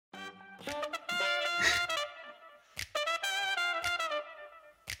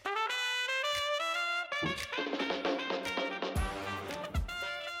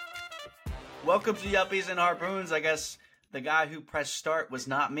Welcome to Yuppies and Harpoons. I guess the guy who pressed start was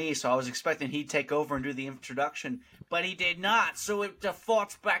not me, so I was expecting he'd take over and do the introduction, but he did not, so it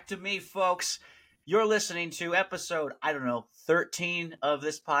defaults back to me, folks. You're listening to episode, 13 of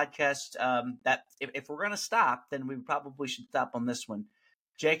this podcast. That if we're going to stop, then we probably should stop on this one.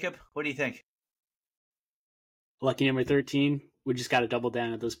 Jacob, what do you think? Lucky number 13. We just got to double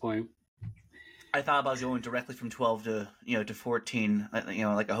down at this point. I thought about going directly from 12 to 14,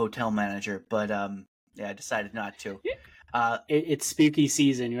 like a hotel manager, but I decided not to. It's spooky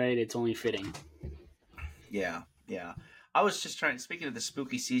season, right? It's only fitting. Yeah. I was just speaking of the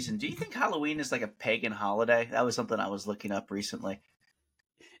spooky season, do you think Halloween is like a pagan holiday? That was something I was looking up recently.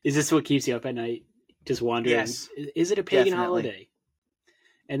 Is this what keeps you up at night? Just wondering, yes, is it a pagan definitely. holiday?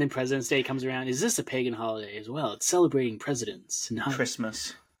 And then President's Day comes around. Is this a pagan holiday as well? It's celebrating presidents, not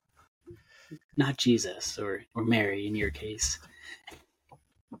Christmas. Not Jesus or Mary in your case.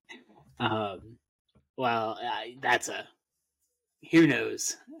 That's who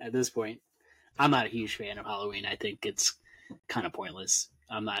knows at this point. I'm not a huge fan of Halloween. I think it's kind of pointless.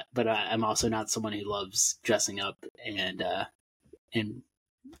 I'm also not someone who loves dressing up and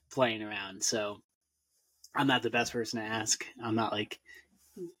playing around. So I'm not the best person to ask. I'm not like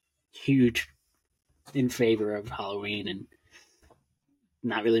huge in favor of Halloween and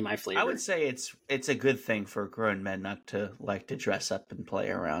not really my flavor. I would say it's a good thing for grown men not to like to dress up and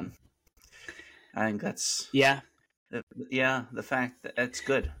play around. I think that's the fact that that's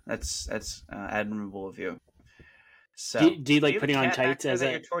good. That's admirable of you. So do you like putting on tights as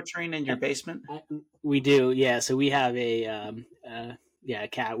you're torturing in your basement? We do, yeah. So we have a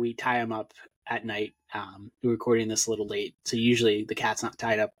cat. We tie him up at night. We're recording this a little late, so usually the cat's not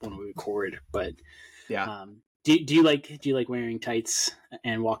tied up when we record. But yeah. Do you like wearing tights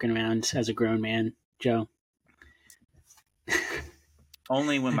and walking around as a grown man, Joe?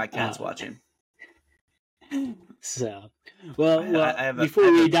 Only when my cat's watching. So,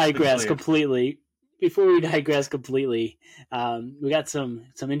 before we digress completely, we got some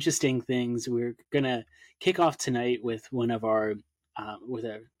interesting things. We're gonna kick off tonight with one of our with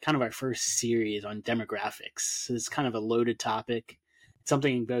a kind of our first series on demographics. So it's kind of a loaded topic. It's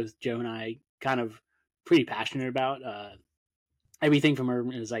something both Joe and I kind of pretty passionate about. Everything from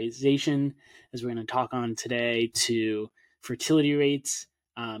urbanization, as we're going to talk on today, to fertility rates,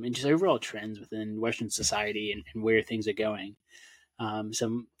 and just overall trends within Western society and where things are going. A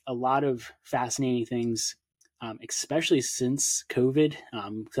lot of fascinating things, especially since COVID.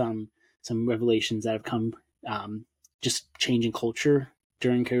 Some revelations that have come, just changing culture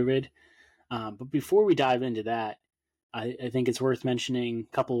during COVID. But before we dive into that, I think it's worth mentioning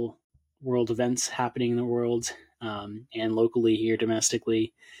a couple world events happening in the world and locally here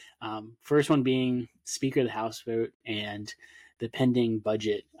domestically. First one being Speaker of the House vote and the pending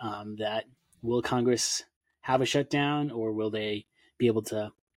budget. That will Congress have a shutdown, or will they be able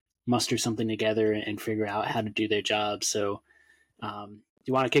to muster something together and figure out how to do their job? So do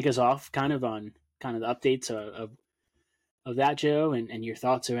you want to kick us off kind of on kind of the updates of that, Joe, and your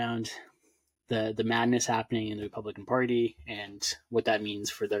thoughts around the madness happening in the Republican Party and what that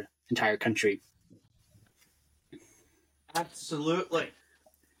means for the entire country? Absolutely.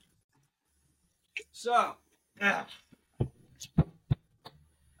 So, I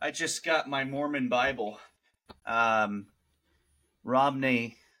just got my Mormon Bible.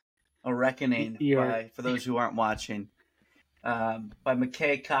 Romney, A Reckoning, for those who aren't watching, by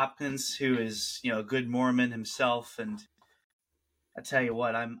McKay Copkins, who is a good Mormon himself, and I tell you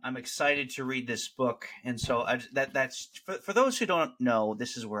what, I'm excited to read this book, and so that's for those who don't know,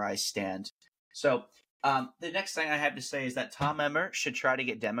 this is where I stand. So the next thing I have to say is that Tom Emmer should try to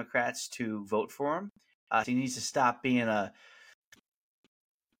get Democrats to vote for him. He needs to stop being a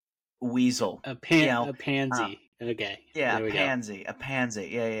weasel, a pansy. Okay, yeah, a pansy.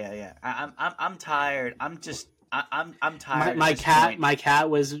 Yeah. I'm tired. I'm tired. My cat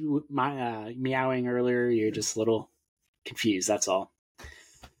was meowing earlier. You're just a little confused. That's all.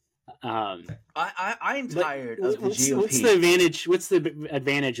 I'm tired of the GOP. What's the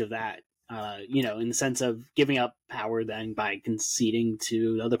advantage of that? In the sense of giving up power then by conceding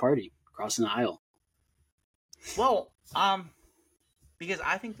to the other party, crossing the aisle. Well, because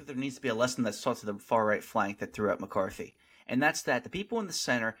I think that there needs to be a lesson that's taught to the far right flank that threw out McCarthy. And that's that the people in the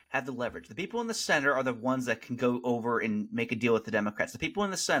center have the leverage. The people in the center are the ones that can go over and make a deal with the Democrats. The people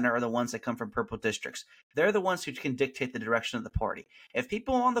in the center are the ones that come from purple districts. They're the ones who can dictate the direction of the party. If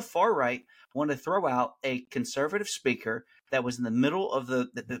people on the far right want to throw out a conservative speaker that was in the middle of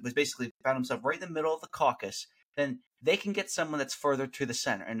that was basically found himself right in the middle of the caucus, then they can get someone that's further to the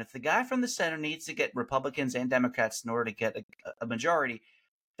center. And if the guy from the center needs to get Republicans and Democrats in order to get a majority,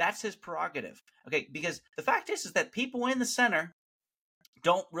 That's his prerogative. Okay, because the fact is that people in the center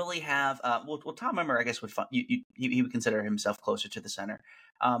don't really have. Well, Tom Emmer, I guess, he would consider himself closer to the center.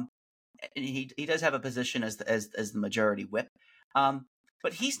 And he does have a position as the majority whip,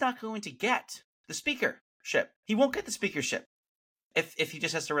 but he's not going to get the speakership. He won't get the speakership if he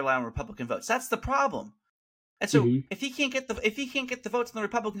just has to rely on Republican votes. That's the problem. And so Mm-hmm. if he can't get the votes in the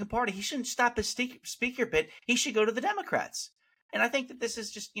Republican Party, he shouldn't stop his speaker bid. He should go to the Democrats. And I think that this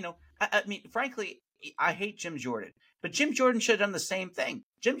is just, I mean, frankly, I hate Jim Jordan, but Jim Jordan should have done the same thing.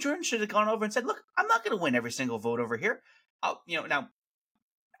 Jim Jordan should have gone over and said, "Look, I'm not going to win every single vote over here. Now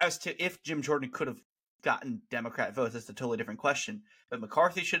as to if Jim Jordan could have gotten Democrat votes, that's a totally different question. But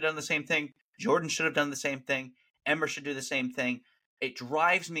McCarthy should have done the same thing. Jordan should have done the same thing. Emmer should do the same thing. It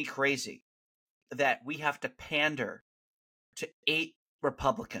drives me crazy that we have to pander to 8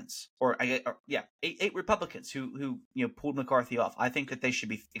 Republicans, eight Republicans who pulled McCarthy off. I think that they should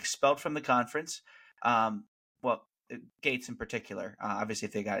be expelled from the conference. Well, Gates in particular. Obviously,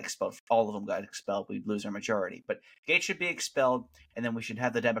 if they got expelled, all of them got expelled, we'd lose our majority. But Gates should be expelled, and then we should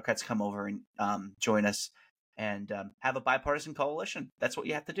have the Democrats come over and join us and have a bipartisan coalition. That's what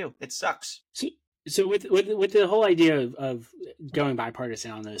you have to do. It sucks. So with the whole idea of going bipartisan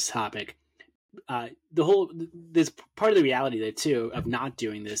on this topic, this part of the reality that too of not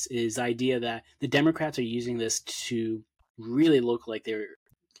doing this is the idea that the Democrats are using this to really look like they're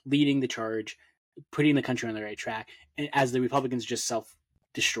leading the charge, putting the country on the right track, as the Republicans just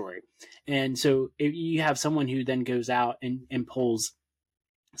self-destroy. And so if you have someone who then goes out and pulls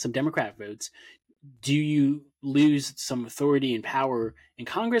some Democrat votes, do you lose some authority and power in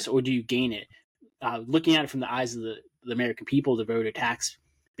Congress, or do you gain it? Looking at it from the eyes of the American people, the voter tax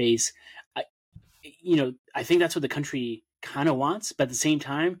base, I think that's what the country kind of wants. But at the same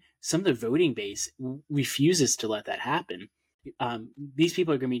time, some of the voting base refuses to let that happen. These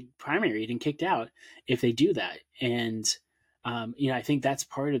people are going to be primaried and kicked out if they do that. And, I think that's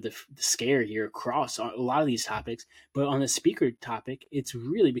part of the scare here across a lot of these topics. But on the speaker topic, it's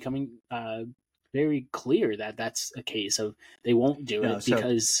really becoming very clear that that's a case of they won't do it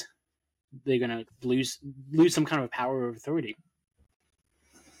because they're going to lose some kind of power or authority.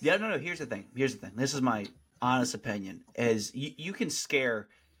 Yeah, no. Here's the thing. This is my honest opinion: is you can scare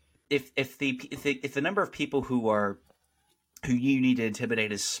if the number of people who you need to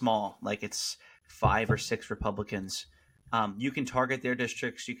intimidate is small, like it's 5 or 6 Republicans. You can target their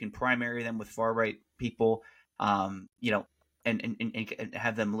districts. You can primary them with far right people. And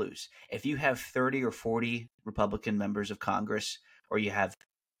have them lose. If you have 30 or 40 Republican members of Congress, or you have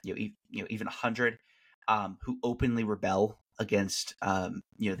even 100 who openly rebel against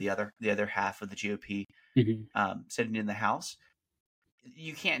the other half of the GOP sitting in the House,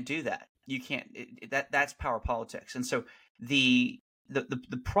 you can't do that. You can't. That's power politics. And so the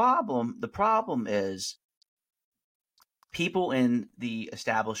problem is people in the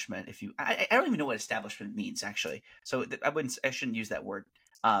establishment. I don't even know what establishment means, actually. So I shouldn't use that word.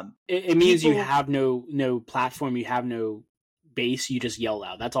 It means you have no platform, you have no base, you just yell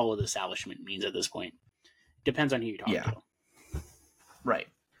loud. That's all the establishment means at this point. Depends on who you talk to. Right.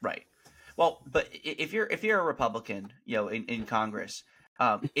 Well, but if you're a Republican, in Congress,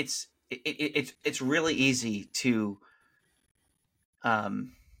 it's really easy to.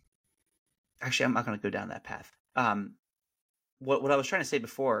 Actually, I'm not going to go down that path. What I was trying to say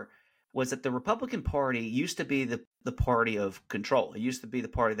before was that the Republican Party used to be the party of control. It used to be the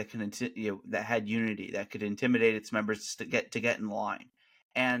party that that had unity, that could intimidate its members to get in line,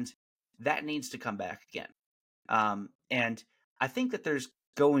 and that needs to come back again. And I think that there's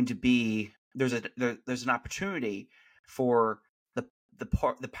going to be there's an opportunity for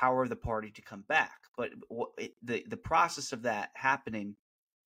the power of the party to come back, but the process of that happening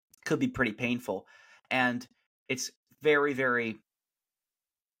could be pretty painful, and it's very, very.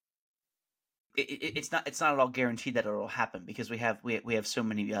 It's not at all guaranteed that it'll happen because we have so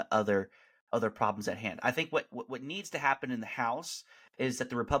many other problems at hand. I think what needs to happen in the House is that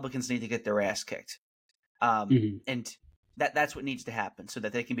the Republicans need to get their ass kicked, and that's what needs to happen so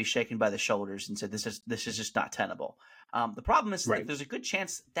that they can be shaken by the shoulders and say this is just not tenable. The problem is that there's a good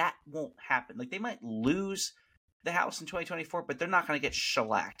chance that won't happen. Like, they might lose the House in 2024, but they're not going to get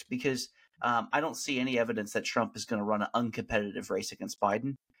shellacked because I don't see any evidence that Trump is going to run an uncompetitive race against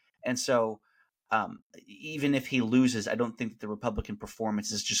Biden. And so even if he loses, I don't think that the Republican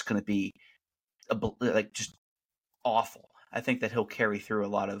performance is just going to be just awful. I think that he'll carry through a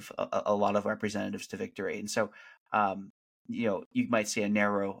lot of representatives to victory. And so you might see a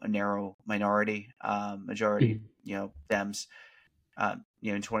narrow minority majority, Dems,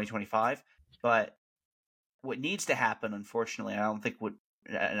 in 2025. But what needs to happen, unfortunately, I don't think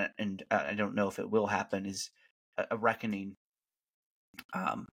and I don't know if it will happen, is a reckoning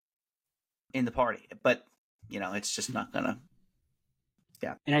in the party. But it's just not gonna.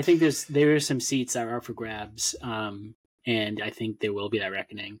 Yeah, And I think there are some seats that are for grabs, and I think there will be that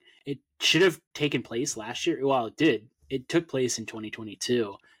reckoning. It should have taken place last year. Well, it did. It took place in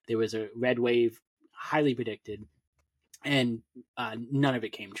 2022. There was a red wave, highly predicted, and none of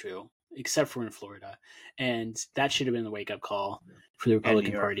it came true except for in Florida, and that should have been the wake up call for the and New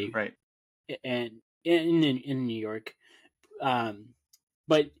Republican York, Party, right? and in New York,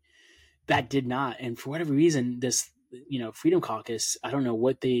 but that did not. And for whatever reason, this Freedom Caucus, I don't know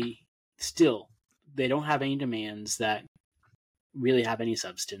what they don't have any demands that really have any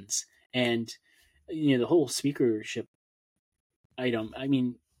substance, and the whole speakership item. I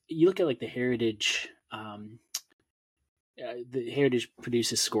mean, you look at like the Heritage. The Heritage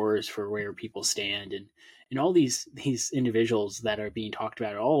produces scores for where people stand, and all these individuals that are being talked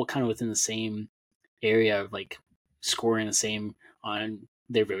about are all kind of within the same area of like scoring the same on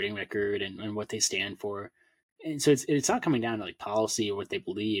their voting record and what they stand for. And so it's not coming down to like policy or what they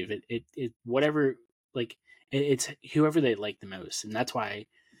believe. It whatever, like it's whoever they like the most, and that's why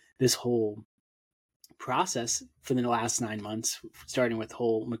this whole process for the last 9 months, starting with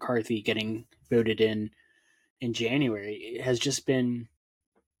whole McCarthy getting voted in January, has just been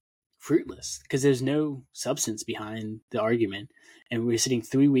fruitless because there's no substance behind the argument. And we're sitting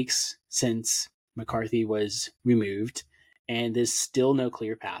 3 weeks since McCarthy was removed, and there's still no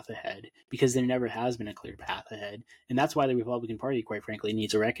clear path ahead because there never has been a clear path ahead. And that's why the Republican Party, quite frankly,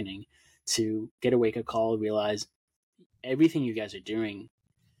 needs a reckoning to get a wake up call, realize everything you guys are doing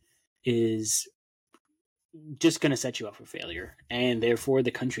is just going to set you up for failure, and therefore the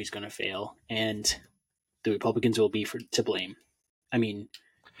country's going to fail, and the Republicans will be to blame. I mean,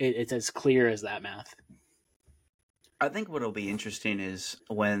 it's as clear as that math. I think what'll be interesting is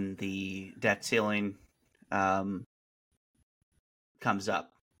when the debt ceiling comes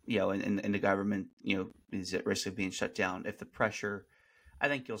up, and the government, is at risk of being shut down. If the pressure, I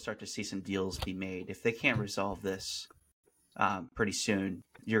think you'll start to see some deals be made. If they can't resolve this pretty soon,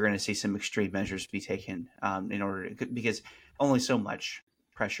 you're going to see some extreme measures be taken in order to, because only so much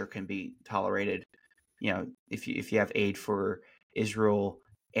pressure can be tolerated. If you have aid for Israel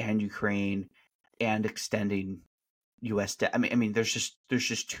and Ukraine and extending U.S. debt, I mean, there's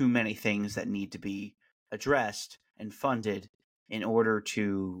just too many things that need to be addressed and funded in order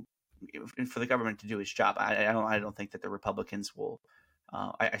to for the government to do its job. I don't think that the Republicans will.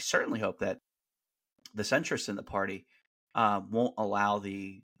 I certainly hope that the centrists in the party won't allow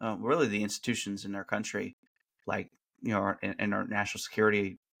the really the institutions in our country, like and our national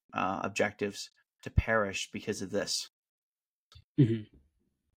security objectives, to perish because of this. Mm-hmm.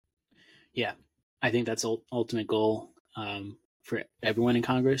 Yeah, I think that's ultimate goal for everyone in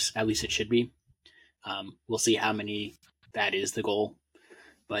Congress. At least it should be. We'll see how many that is the goal.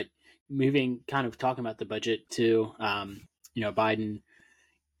 But moving, kind of talking about the budget too. Biden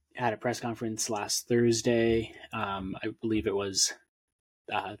had a press conference last Thursday. I believe it was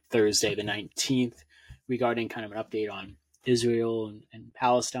Thursday the 19th, regarding kind of an update on Israel and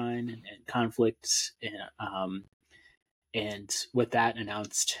Palestine and conflicts. And with that,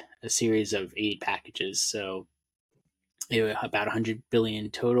 announced a series of aid packages. So it was about 100 billion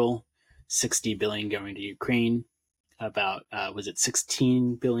total, 60 billion going to Ukraine, about was it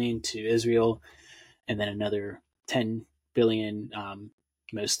 16 billion to Israel, and then another 10 billion,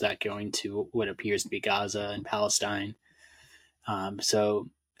 most of that going to what appears to be Gaza and Palestine. So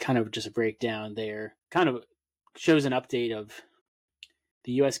kind of just a breakdown there, kind of shows an update of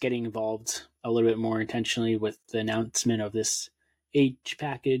the U.S. getting involved a little bit more intentionally with the announcement of this aid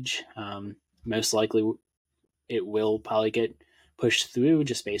package. Most likely it will probably get pushed through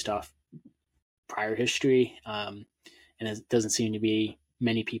just based off prior history. And it doesn't seem to be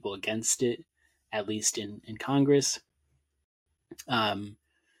many people against it, at least in Congress.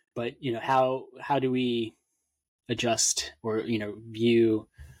 But how do we adjust or view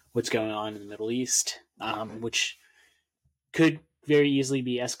what's going on in the Middle East, which could very easily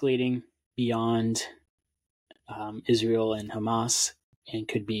be escalating beyond Israel and Hamas, and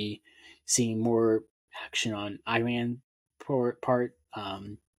could be seeing more action on Iran part,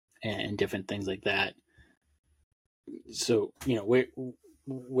 and different things like that. So where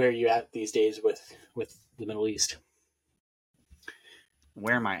are you at these days with the Middle East?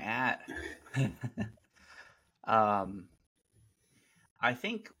 Where am I at? I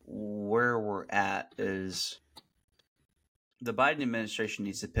think where we're at is the Biden administration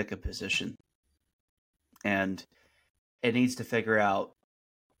needs to pick a position, and it needs to figure out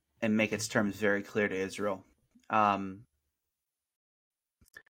and make its terms very clear to Israel.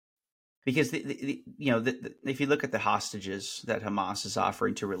 because if you look at the hostages that Hamas is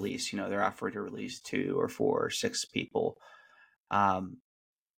offering to release, they're offering to release 2 or 4 or 6 people. Um,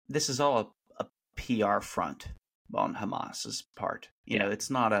 this is all a PR front on Hamas's part. Yeah. It's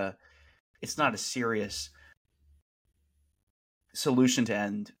not a serious solution to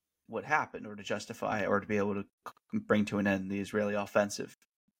end what happened, or to justify, or to be able to bring to an end the Israeli offensive.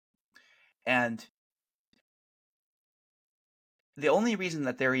 And the only reason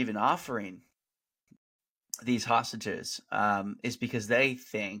that they're even offering these hostages is because they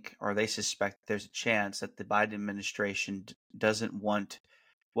think, or they suspect, there's a chance that the Biden administration doesn't want,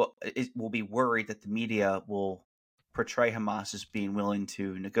 well, it will be worried that the media will portray Hamas as being willing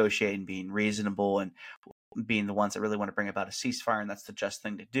to negotiate and being reasonable and being the ones that really want to bring about a ceasefire, and that's the just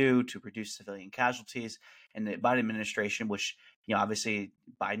thing to do to reduce civilian casualties. And the Biden administration, which obviously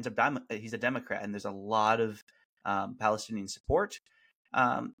he's a Democrat, and there's a lot of Palestinian support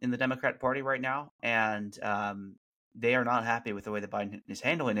in the Democrat Party right now, and they are not happy with the way that Biden is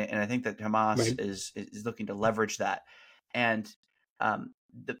handling it. And I think that Hamas Right. is looking to leverage that. And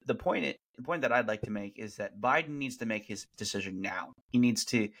the point that I'd like to make is that Biden needs to make his decision now. He needs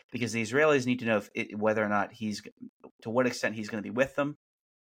to, because the Israelis need to know whether or not to what extent he's going to be with them,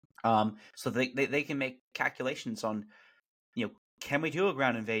 so they can make calculations on, can we do a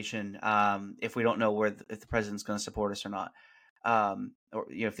ground invasion if we don't know if the president's going to support us or not, or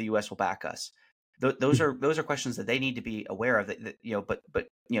if the U.S. will back us. Those are questions that they need to be aware of. But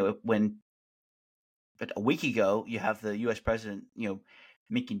a week ago, you have the U.S. president,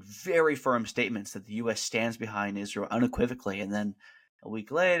 making very firm statements that the U.S. stands behind Israel unequivocally, and then a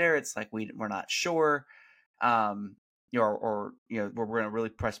week later, it's like we're not sure, or we're going to really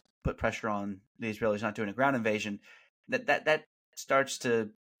put pressure on the Israelis not doing a ground invasion. That starts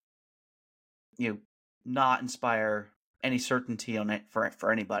to not inspire any certainty on it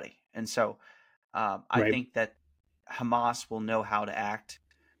for anybody, and so I Right. think that Hamas will know how to act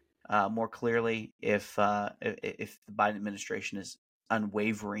more clearly if the Biden administration is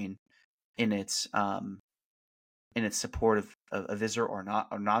unwavering in its support of Israel,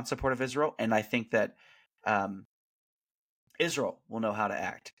 or non-support of Israel. And I think that Israel will know how to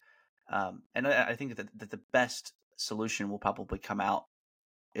act. And I think that the best solution will probably come out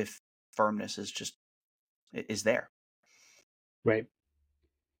if firmness is there. Right.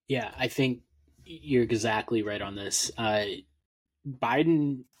 Yeah, I think you're exactly right on this.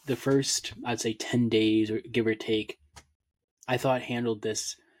 Biden, the first, I'd say 10 days, or give or take, I thought handled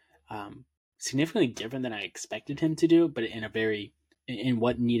this significantly different than I expected him to do, but in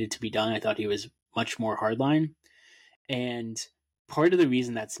what needed to be done, I thought he was much more hardline. And part of the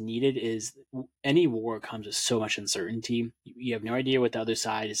reason that's needed is any war comes with so much uncertainty. You have no idea what the other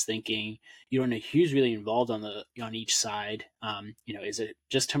side is thinking. You don't know who's really involved on each side. Is it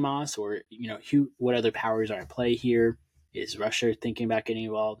just Hamas, or what other powers are at play here? Is Russia thinking about getting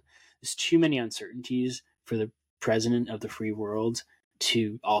involved? There's too many uncertainties for the president of the free world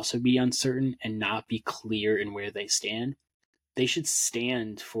to also be uncertain and not be clear in where they stand. They should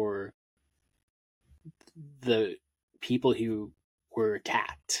stand for the people who were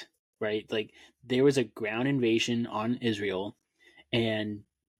attacked, right? Like, there was a ground invasion on Israel, and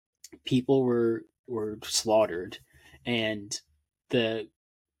people were slaughtered, and the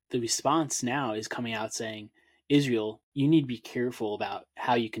response now is coming out saying, Israel, you need to be careful about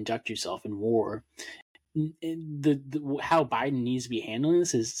how you conduct yourself in war. How Biden needs to be handling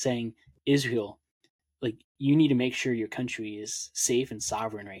this is saying, Israel, like, you need to make sure your country is safe and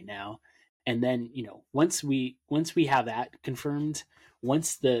sovereign right now. And then once we have that confirmed,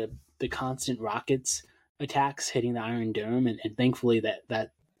 once the constant rockets attacks hitting the Iron Dome, and thankfully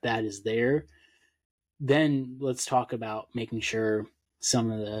that is there, then let's talk about making sure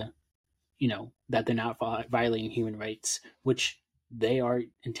some of the that they're not violating human rights, which they are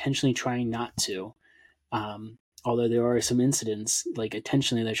intentionally trying not to. Although there are some incidents, like,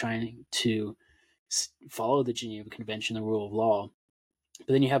 intentionally they're trying to follow the Geneva Convention, the rule of law.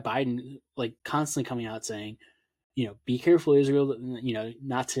 But then you have Biden, like, constantly coming out saying, be careful, Israel,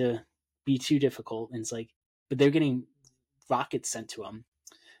 not to be too difficult. And it's like, but they're getting rockets sent to them.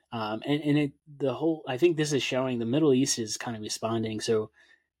 I think this is showing the Middle East is kind of responding. So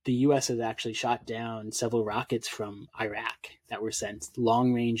the U.S. has actually shot down several rockets from Iraq that were sent,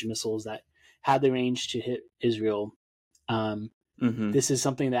 long range missiles that had the range to hit Israel. This is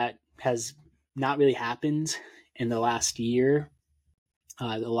something that has not really happened in the last year.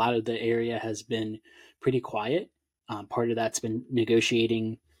 A lot of the area has been pretty quiet. Part of that's been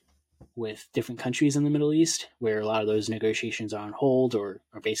negotiating with different countries in the Middle East, where a lot of those negotiations are on hold or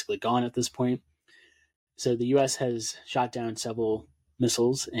are basically gone at this point. So the U.S. has shot down several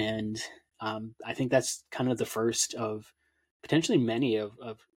missiles, and I think that's kind of the first of potentially many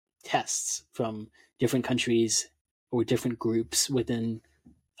of tests from different countries or different groups within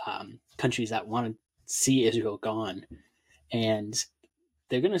countries that want to see Israel gone, and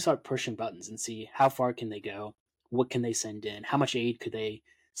they're going to start pushing buttons and see how far can they go, what can they send in, how much aid could they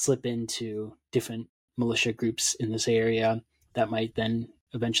slip into different militia groups in this area that might then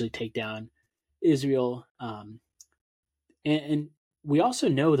eventually take down Israel. And we also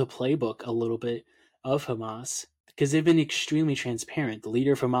know the playbook a little bit of Hamas because they've been extremely transparent. The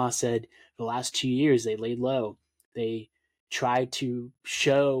leader of Hamas said the last 2 years they laid low. They tried to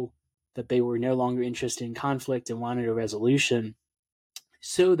show that they were no longer interested in conflict and wanted a resolution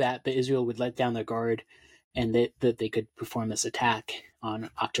so that the Israel would let down their guard and that they could perform this attack on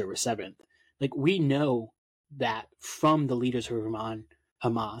October 7th. Like, we know that from the leaders of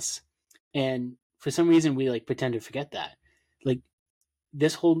Hamas. And for some reason, we like pretend to forget that. Like,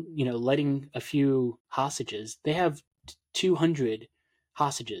 this whole, letting a few hostages, they have 200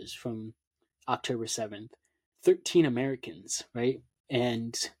 hostages from October 7th, 13 Americans, right?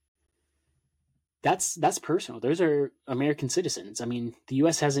 And that's personal. Those are American citizens. I mean, the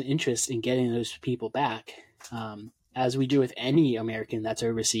U.S. has an interest in getting those people back, as we do with any American that's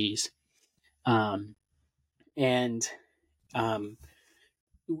overseas. And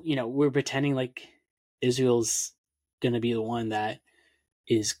we're pretending like Israel's going to be the one that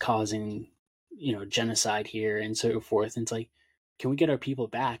is causing, genocide here and so forth. And it's like, can we get our people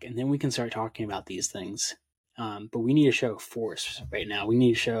back? And then we can start talking about these things. But we need to show force right now. We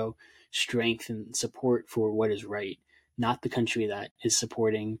need to show strength and support for what is right, not the country that is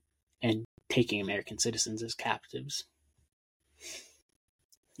supporting and taking American citizens as captives.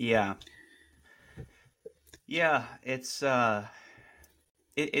 Yeah. Yeah, it's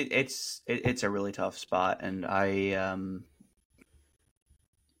it's a really tough spot, and I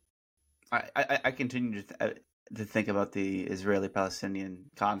continue to think about the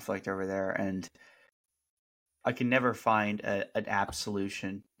Israeli-Palestinian conflict over there, and I can never find an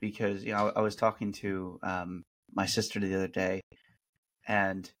absolution because I was talking to my sister the other day,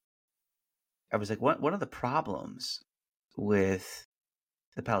 and I was like, one of the problems with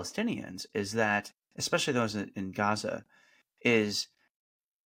the Palestinians is that, especially those in Gaza, is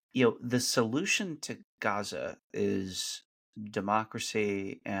the solution to Gaza is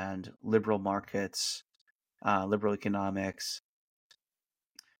democracy and liberal markets, liberal economics,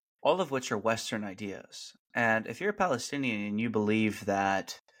 all of which are Western ideas. And if you're a Palestinian and you believe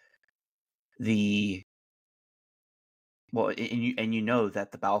that and you know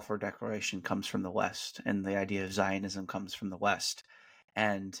that the Balfour Declaration comes from the West and the idea of Zionism comes from the West,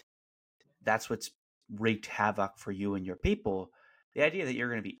 and that's what's wreaked havoc for you and your people, the idea that you're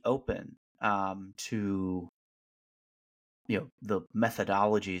going to be open to the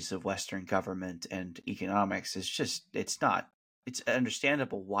methodologies of Western government and economics is just it's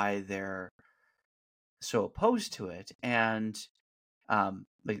understandable why they're so opposed to it. And but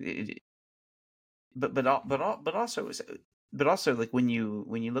also like when you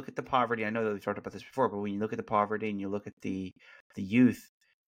look at the poverty, I know that we've talked about this before, but when you look at the poverty and you look at the youth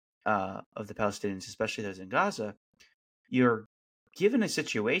of the Palestinians, especially those in Gaza, you're given a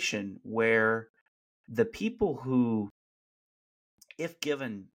situation where the people who, if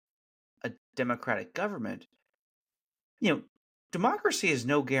given a democratic government, democracy is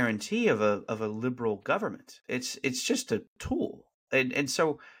no guarantee of a liberal government. It's just a tool, and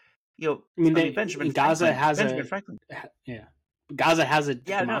so Benjamin Gaza Franklin. Yeah, Gaza has a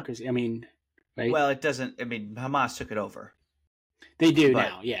democracy. No. I mean, right? Well, it doesn't. I mean, Hamas took it over. They do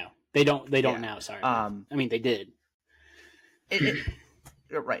now. Yeah, they don't now. Sorry. I mean, they did.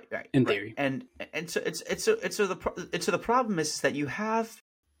 Right. In theory, and so the problem is that you have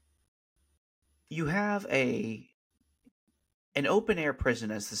an open air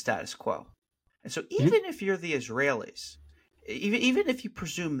prison as the status quo, and so even if you're the Israelis, even if you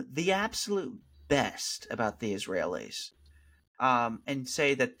presume the absolute best about the Israelis, and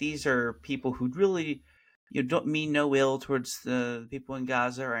say that these are people who really don't mean no ill towards the people in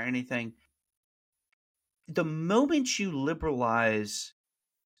Gaza or anything, the moment you liberalize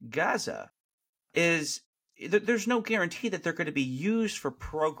Gaza, there's no guarantee that they're going to be used for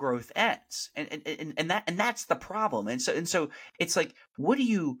pro-growth ends, and that's the problem. And so it's like, what do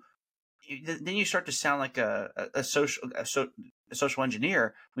you? Then you start to sound like a social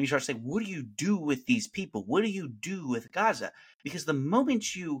engineer when you start saying, what do you do with these people? What do you do with Gaza? Because the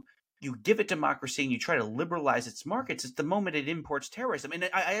moment you give it democracy and you try to liberalize its markets, it's the moment it imports terrorism. And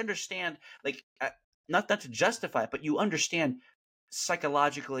I understand, like, not to justify it, but you understand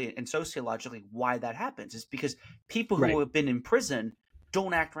psychologically and sociologically why that happens. It's because people who have been in prison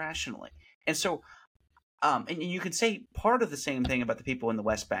don't act rationally. And so, and you can say part of the same thing about the people in the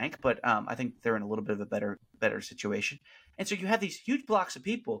West Bank, but I think they're in a little bit of a better situation. And so you have these huge blocks of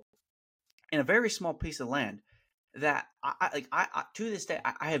people in a very small piece of land that I to this day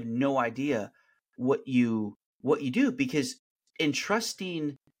I have no idea what you do, because in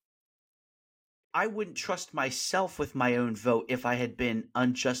trusting, I wouldn't trust myself with my own vote if I had been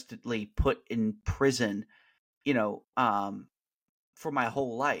unjustly put in prison, you know, for my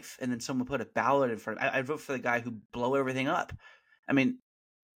whole life, and then someone put a ballot in front of me. I'd vote for the guy who blow everything up. I mean,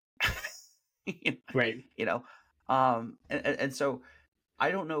 Right. you know, and so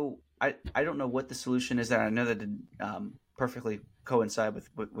I don't know. I don't know what the solution is there. I know that didn't perfectly coincide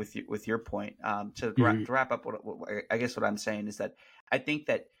with your point. Hmm. To wrap up, I guess what I'm saying is that I think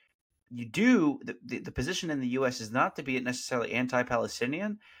that you do the position in the U.S. is not to be necessarily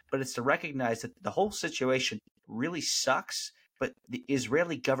anti-Palestinian, but it's to recognize that the whole situation really sucks. But the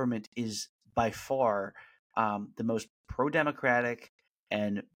Israeli government is by far the most pro-democratic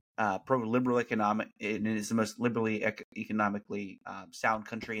and pro-liberal economic, and it is the most liberally economically sound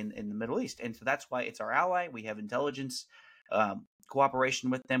country in the Middle East, and so that's why it's our ally. We have intelligence cooperation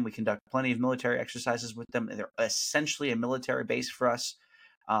with them. We conduct plenty of military exercises with them. They're essentially a military base for us.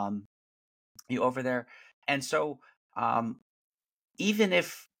 Um, you over there. And so, um, even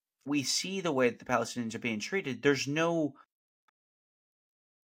if we see the way that the Palestinians are being treated, there's no,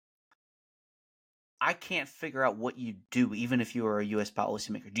 I can't figure out what you do, even if you are a U.S.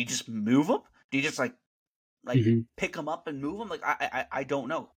 policymaker. Do you just move them? Do you just like Hmm. pick them up and move them? Like I don't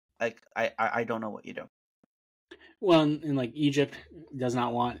know. Like I don't know what you do. Well, and like Egypt does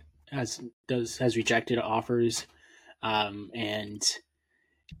not want has rejected offers, and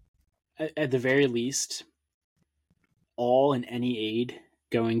at the very least, all and any aid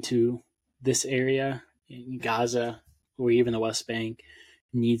going to this area in Gaza or even the West Bank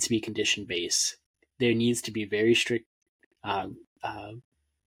needs to be condition based. There needs to be very strict uh, uh,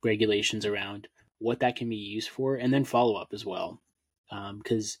 regulations around what that can be used for, and then follow up as well.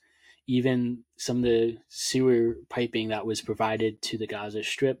 Because even some of the sewer piping that was provided to the Gaza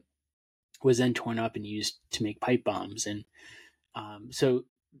Strip was then torn up and used to make pipe bombs, and so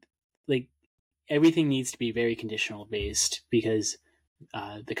like everything needs to be very conditional based because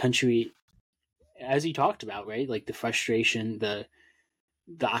the country, as you talked about, right, like the frustration, the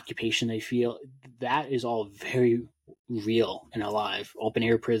occupation they feel, that is all very real and alive. Open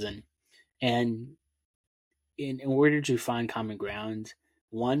air prison, and in order to find common ground,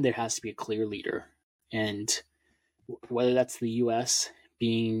 one, there has to be a clear leader, and whether that's the U.S.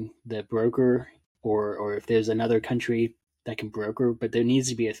 being the broker, or if there's another country that can broker, but there needs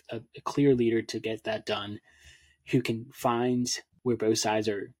to be a clear leader to get that done, who can find where both sides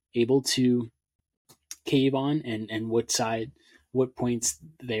are able to cave on, and what points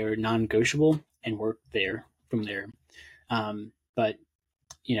they are non-negotiable, and work there from there. But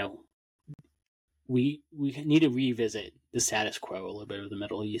you know, we need to revisit the status quo a little bit of the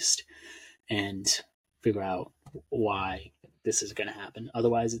Middle East and figure out why this is going to happen.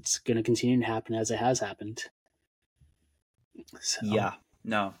 Otherwise, it's going to continue to happen as it has happened. So, Yeah,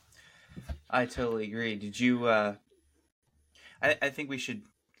 no, I totally agree. Did you? I think we should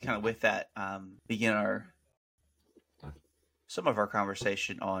kind of with that begin our some of our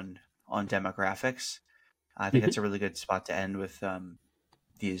conversation on demographics. I think mhm. that's a really good spot to end with the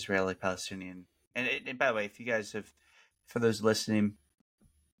Israeli Palestinian. And by the way, if you guys have, for those listening,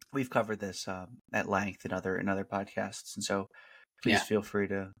 we've covered this at length in other podcasts, and so please Yeah. feel free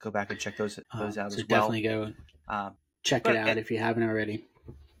to go back and check those out So as well. definitely go Um, check it but out if you haven't already.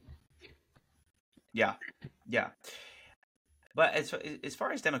 yeah, yeah. But as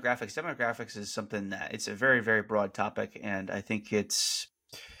far as demographics is something that it's a very broad topic, and I think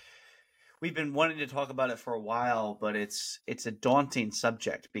we've been wanting to talk about it for a while, but it's a daunting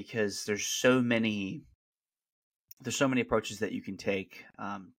subject because there's so many approaches that you can take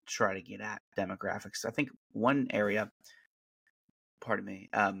to try to get at demographics. I think one area, pardon me,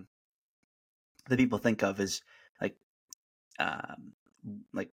 that people think of is like um,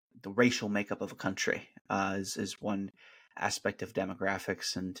 like the racial makeup of a country is one aspect of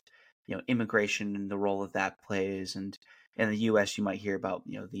demographics, and immigration and the role that that plays. And in the U.S., you might hear about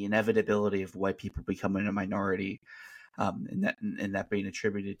the inevitability of white people becoming a minority, and that being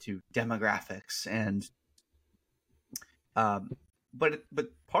attributed to demographics. And um, but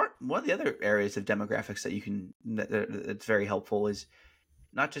part one of the other areas of demographics that you can that's very helpful is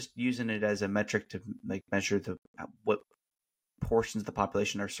not just using it as a metric to like measure the what portions of the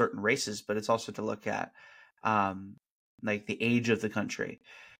population are certain races, but it's also to look at um, like the age of the country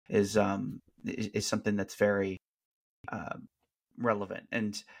is something that's very uh, relevant.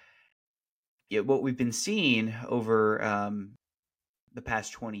 And what we've been seeing over the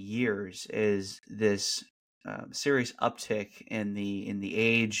past 20 years is this serious uptick in the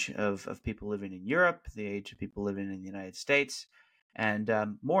age of people living in Europe, the age of people living in the United States, and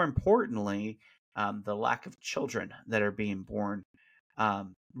more importantly, the lack of children that are being born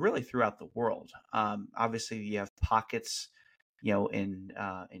really throughout the world. Obviously, you have pockets, in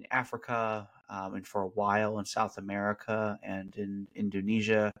Africa, and for a while in South America and in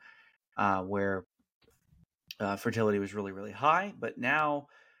Indonesia, where fertility was really, really high. But now,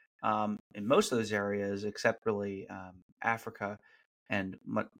 in most of those areas, except really Africa and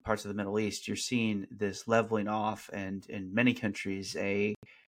parts of the Middle East, you're seeing this leveling off, and in many countries,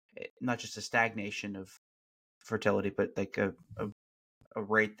 not just a stagnation of fertility, but like a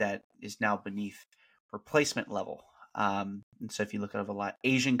rate that is now beneath replacement level. And so if you look at a lot of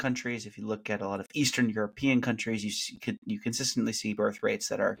Asian countries, if you look at a lot of Eastern European countries, you consistently see birth rates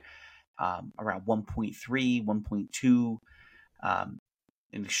that are around 1.3, 1.2.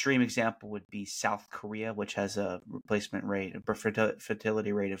 An extreme example would be South Korea, which has a replacement rate, a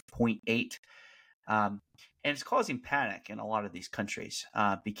fertility rate of 0.8. And it's causing panic in a lot of these countries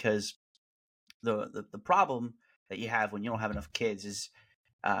because the problem that you have when you don't have enough kids is,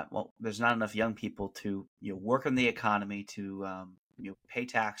 there's not enough young people to work in the economy, to pay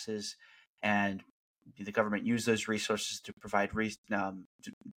taxes, and the government use those resources to provide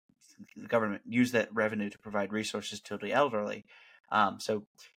the government use that revenue to provide resources to the elderly. So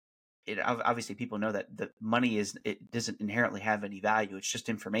obviously people know that the money it doesn't inherently have any value. It's just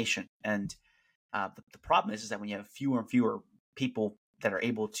information. And the problem is that when you have fewer and fewer people that are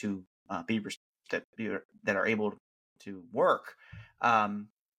able to that are able to work,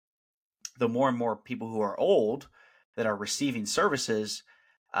 the more and more people who are old that are receiving services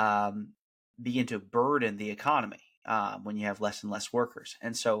begin to burden the economy when you have less and less workers.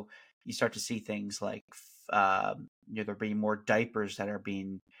 And so you start to see things like there being more diapers that are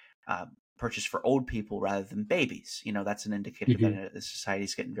being purchased for old people rather than babies. That's an indicator that the society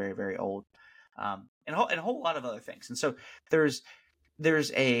is getting very, very old, and a whole lot of other things. And so there's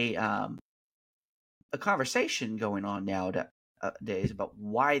a conversation going on nowadays about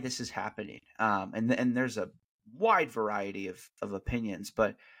why this is happening, and there's a wide variety of opinions,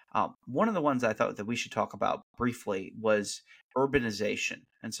 but one of the ones I thought that we should talk about briefly was urbanization.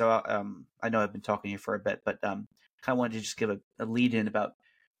 And so I know I've been talking here for a bit, but kind of wanted to just give a lead in about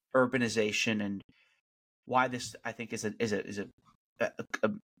urbanization and why this, I think, is an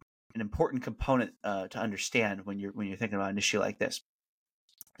important component to understand when you're thinking about an issue like this.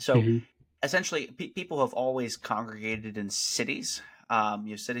 So essentially, people have always congregated in cities.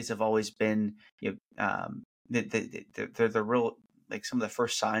 Cities have always been, they're the real, like some of the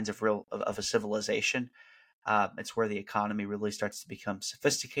first signs of a civilization. It's where the economy really starts to become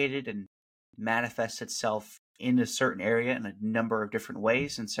sophisticated and manifests itself in a certain area in a number of different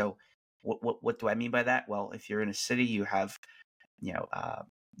ways. And so, what do I mean by that? Well, if you're in a city, you have,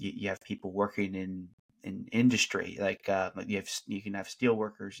 you have people working in industry, like you can have steel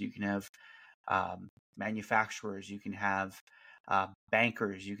workers, you can have manufacturers, you can have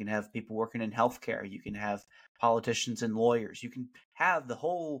bankers, you can have people working in healthcare, you can have politicians and lawyers, you can have the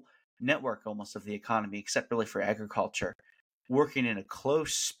whole network almost of the economy, except really for agriculture, working in a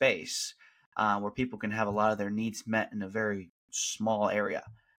close space where people can have a lot of their needs met in a very small area.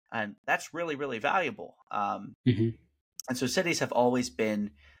 And that's really, really valuable. And so cities have always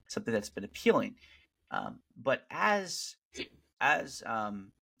been something that's been appealing. But as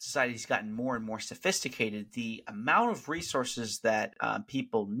society's gotten more and more sophisticated, the amount of resources that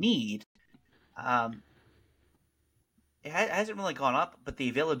people need, it hasn't really gone up, but the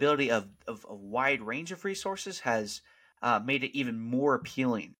availability of a wide range of resources has made it even more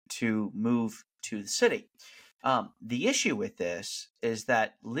appealing to move to the city. The issue with this is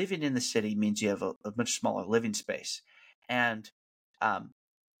that living in the city means you have a much smaller living space, and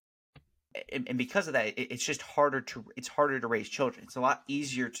because of that, it's just harder to raise children. It's a lot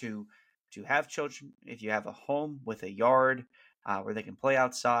easier to have children if you have a home with a yard where they can play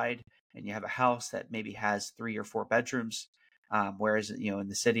outside, and you have a house that maybe has 3 or 4 bedrooms. Whereas in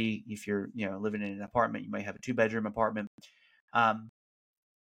the city, if you're living in an apartment, you might have a 2-bedroom apartment.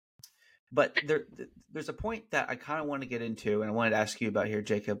 But there's a point that I kind of want to get into, and I wanted to ask you about here,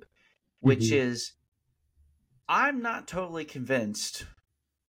 Jacob, which is I'm not totally convinced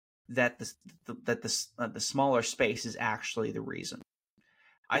that the smaller space is actually the reason.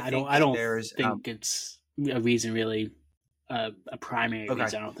 I don't think it's a reason really, a primary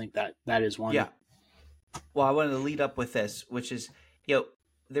reason. I don't think that is one. Yeah. Well, I wanted to lead up with this, which is,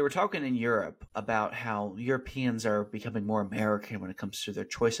 they were talking in Europe about how Europeans are becoming more American when it comes to their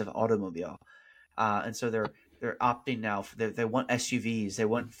choice of automobile. and so they're opting now. They want SUVs, they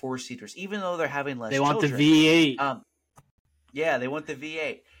want 4-seaters, even though they're having less They want the children. V8. Yeah, they want the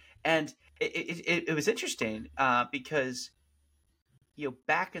V8, and it was interesting because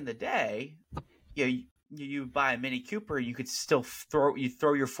back in the day, you buy a Mini Cooper, you could still throw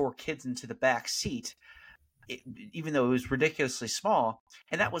your 4 kids into the back seat, even though it was ridiculously small,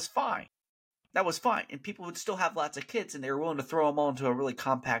 and that was fine. That was fine, and people would still have lots of kids, and they were willing to throw them all into a really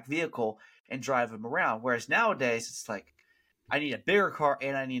compact vehicle and drive them around. Whereas nowadays, it's like, I need a bigger car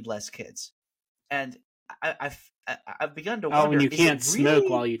and I need less kids, and I've begun to Oh, wonder: and you is can't it smoke really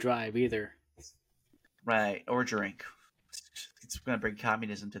while you drive either. right or drink? It's going to bring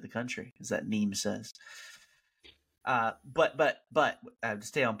communism to the country, as that meme says. But to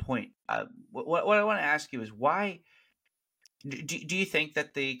stay on point, what I want to ask you is why. Do you think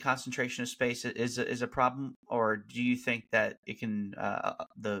that the concentration of space is a problem, or do you think that it can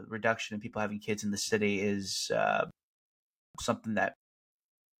the reduction in people having kids in the city is something that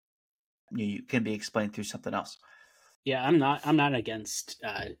you can be explained through something else? Yeah, I'm not against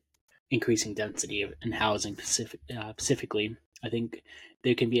increasing density in housing specifically. I think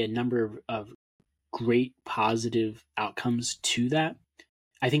there can be a number of great positive outcomes to that.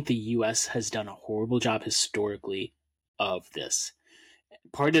 I think the US has done a horrible job historically of this.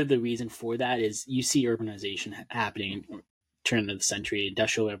 Part of the reason for that is you see urbanization happening turn of the century,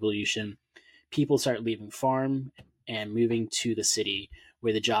 industrial revolution. People start leaving farm and moving to the city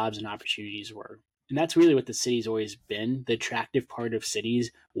where the jobs and opportunities were. And that's really what the city's always been. The attractive part of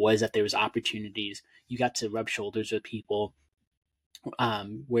cities was that there was opportunities. You got to rub shoulders with people,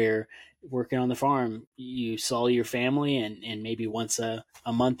 where working on the farm, you saw your family, and maybe once a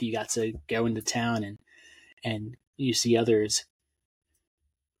month you got to go into town and you see others.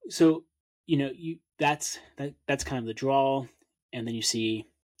 So, that's kind of the draw. And then you see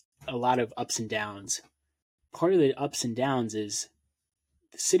a lot of ups and downs. Part of the ups and downs is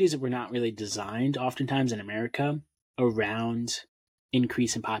the cities that were not really designed oftentimes in America around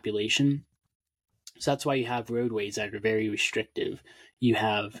increase in population. So that's why you have roadways that are very restrictive. You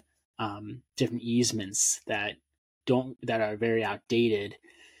have different easements that are very outdated.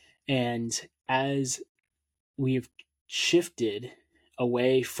 And as we've shifted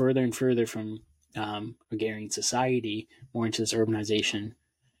away further and further from agrarian society, more into this urbanization,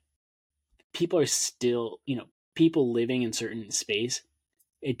 people are still, people living in certain space,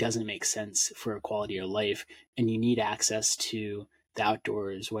 it doesn't make sense for a quality of life. And you need access to the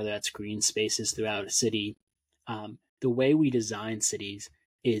outdoors, whether that's green spaces throughout a city. The way we design cities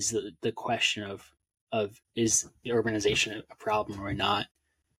is the question of is the urbanization a problem or not.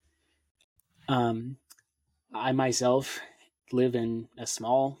 I myself live in a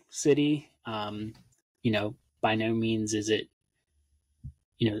small city. By no means is it,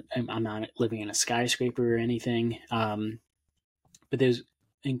 I'm not living in a skyscraper or anything. But there's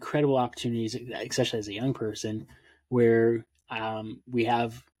incredible opportunities, especially as a young person, where we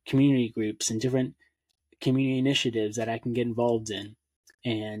have community groups and different community initiatives that I can get involved in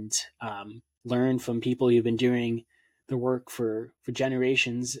and learn from people who've been doing the work for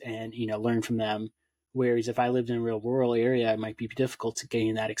generations and, learn from them. Whereas if I lived in a real rural area, it might be difficult to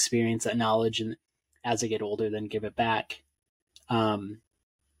gain that experience, that knowledge, and as I get older, then give it back. I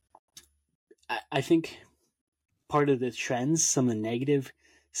think part of the trends, some of the negative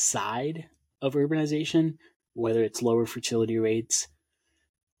side of urbanization, whether it's lower fertility rates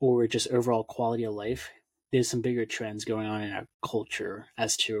or just overall quality of life, there's some bigger trends going on in our culture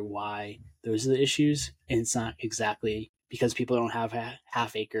as to why those are the issues. And it's not exactly because people don't have a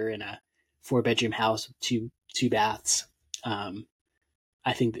half acre and a 4-bedroom house with two baths.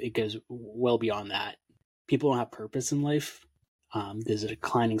 I think it goes well beyond that. People don't have purpose in life. There's a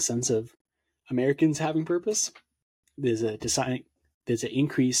declining sense of Americans having purpose. There's an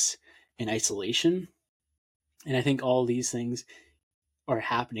increase in isolation. And I think all these things are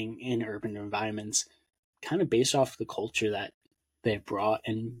happening in urban environments kind of based off the culture that they've brought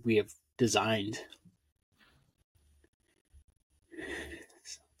and we have designed.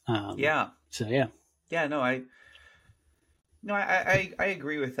 Yeah. So yeah. Yeah. I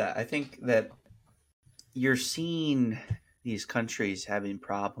agree with that. I think that you're seeing these countries having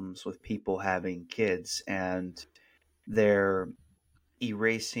problems with people having kids, and they're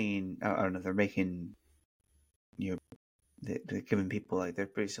erasing. I don't know. They're making they're giving people, like, they're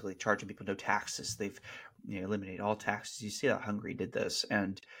basically charging people no taxes. They've eliminated all taxes. You see how Hungary did this,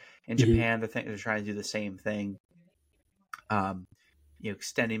 and in Japan they're trying to do the same thing. Um,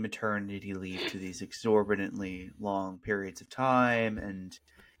 extending maternity leave to these exorbitantly long periods of time, and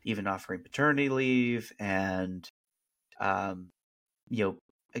even offering paternity leave, and um,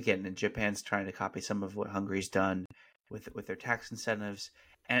 again, and Japan's trying to copy some of what Hungary's done with their tax incentives,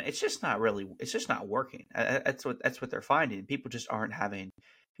 and it's just not working. That's what they're finding. People just aren't having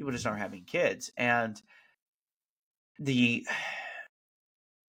kids, and the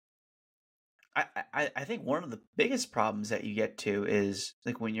I think one of the biggest problems that you get to is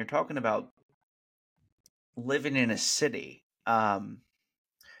like when you're talking about living in a city.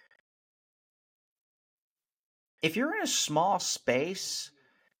 If you're in a small space,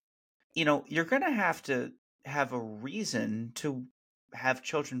 you're going to have a reason to have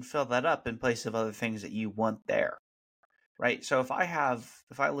children fill that up in place of other things that you want there, right? So if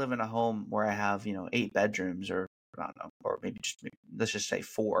I live in a home where I have, 8 bedrooms, or I don't know, or maybe let's just say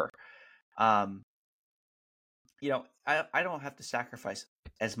 4, um, I don't have to sacrifice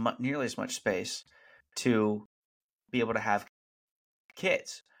nearly as much space to be able to have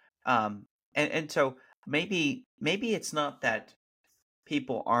kids. And so maybe it's not that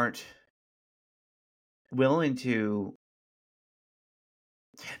people aren't willing to.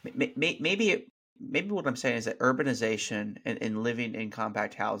 Maybe what I'm saying is that urbanization and living in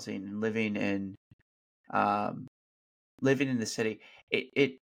compact housing and um, living in the city,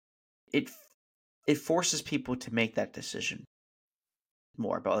 it it forces people to make that decision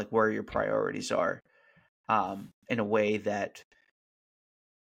more about like where your priorities are, in a way that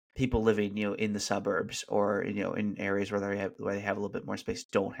people living in the suburbs or in areas where they have a little bit more space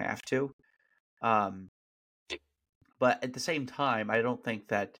don't have to. Um, but at the same time, I don't think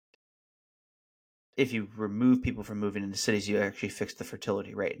that if you remove people from moving into cities, you actually fix the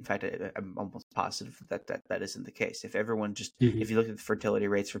fertility rate. In fact, I'm almost positive that isn't the case. If everyone if you look at the fertility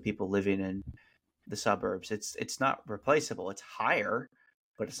rates for people living in the suburbs, it's not replaceable. It's higher,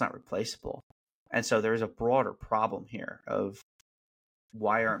 but it's not replaceable. And so there's a broader problem here of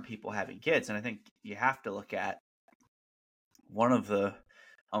why aren't people having kids? And I think you have to look at one of the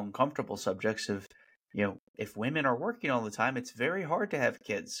uncomfortable subjects of, if women are working all the time, it's very hard to have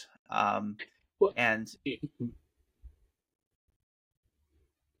kids. Well, And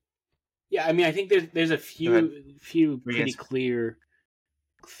yeah, I mean, I think there's a go ahead. few pretty clear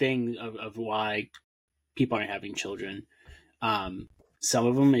thing of why people aren't having children. Some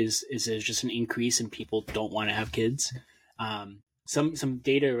of them is there's just an increase in people don't want to have kids. Some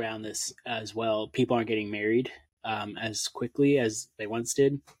data around this as well. People aren't getting married as quickly as they once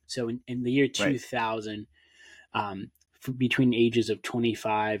did. So in the year 2000, between ages of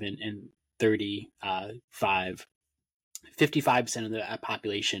 25 and 35, 55% of the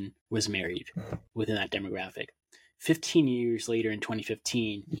population was married within that demographic. 15 years later in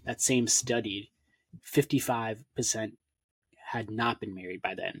 2015, that same study, 55% had not been married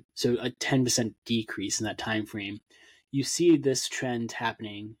by then. So a 10% decrease in that time frame. You see this trend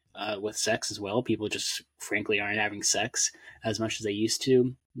happening with sex as well. People just frankly aren't having sex as much as they used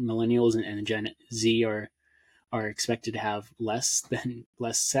to. Millennials and Gen Z are expected to have less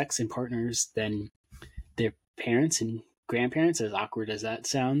sex and partners than their parents and grandparents, as awkward as that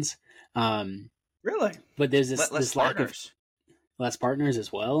sounds. Really? But there's this lack of less partners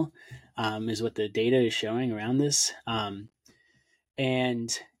as well, is what the data is showing around this.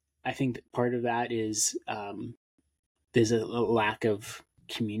 And I think that part of that is there's a lack of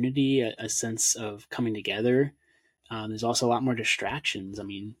community, a sense of coming together. There's also a lot more distractions. I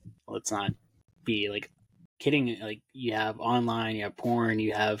mean, let's not be like kidding. Like you have online, you have porn,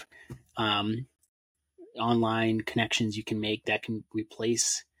 you have online connections you can make that can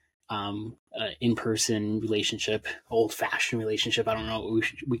replace in-person relationship, old-fashioned relationship. I don't know what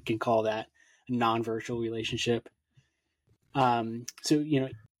we can call that, a non-virtual relationship. So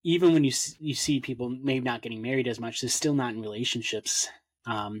even when you see people maybe not getting married as much, they're still not in relationships.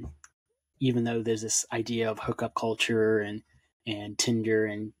 Even though there's this idea of hookup culture and Tinder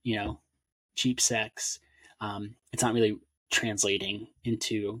and cheap sex, it's not really translating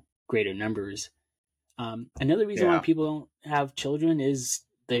into greater numbers. Another reason why people don't have children is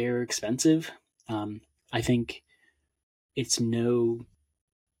they're expensive. I think it's no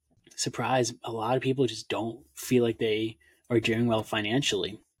surprise a lot of people just don't feel like they are doing well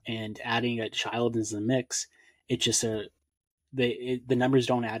financially, and adding a child into the mix, it just the numbers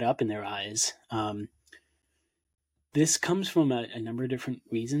don't add up in their eyes. This comes from a number of different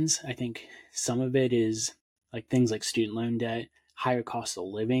reasons. I think some of it is like things like student loan debt, higher cost of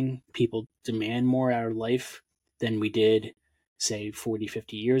living. People demand more out of life than we did, say, 40,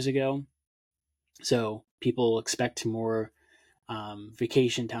 50 years ago. So people expect more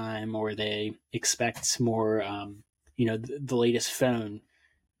vacation time, or they expect more, the latest phone.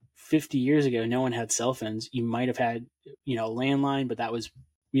 50 years ago, no one had cell phones. You might have had, a landline, but that was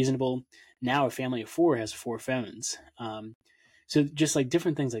reasonable. Now a family of 4 has 4 phones. So just like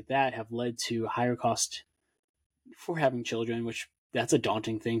different things like that have led to higher cost for having children, which that's a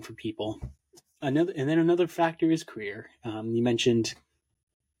daunting thing for people. Another factor is career. You mentioned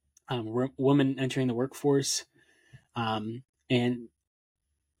women entering the workforce, and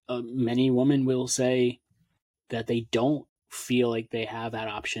many women will say that they don't feel like they have that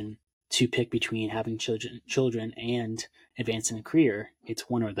option to pick between having children and advancing a career. It's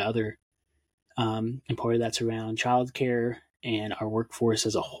one or the other. And part of that's around childcare and our workforce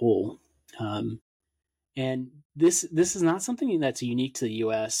as a whole. And this is not something that's unique to the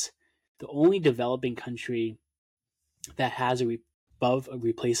U.S. The only developing country that has above a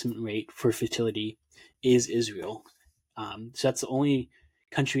replacement rate for fertility is Israel. So that's the only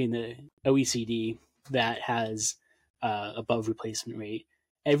country in the OECD that has above replacement rate.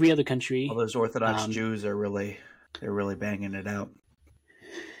 Every other All country, those Orthodox um, Jews are they're really banging it out.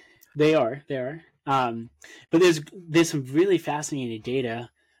 they are. But there's some really fascinating data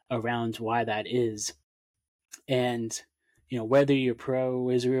around why that is, and whether you're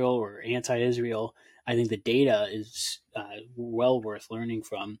pro-Israel or anti-Israel, I think the data is well worth learning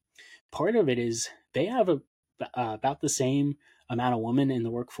from. Part of it is they have about the same amount of women in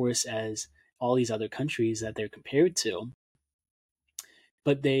the workforce as all these other countries that they're compared to,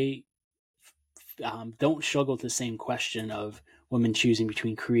 but they don't struggle with the same question of women choosing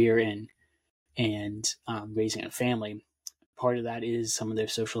between career and raising a family. Part of that is some of their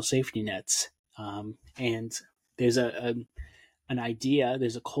social safety nets, and there's an idea,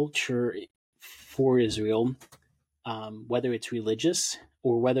 there's a culture for Israel, whether it's religious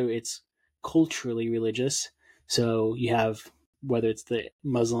or whether it's culturally religious. So you have whether it's the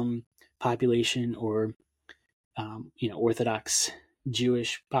Muslim population or Orthodox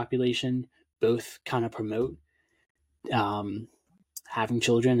Jewish population, both kind of promote um, having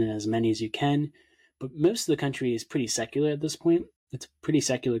children and as many as you can. But most of the country is pretty secular at this point. It's a pretty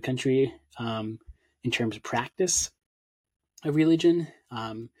secular country in terms of practice of religion.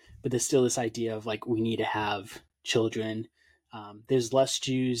 But there's still this idea of like we need to have children. There's less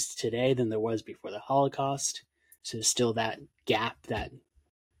Jews today than there was before the Holocaust. So there's still that gap that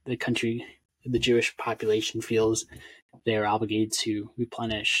the country, the Jewish population feels they're obligated to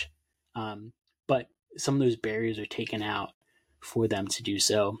replenish. But some of those barriers are taken out for them to do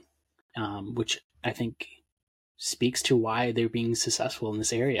so, which I think speaks to why they're being successful in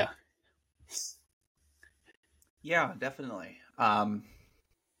this area. Yeah, definitely. One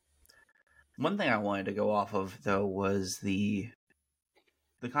thing I wanted to go off of though was the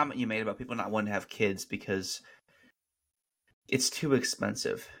comment you made about people not wanting to have kids because it's too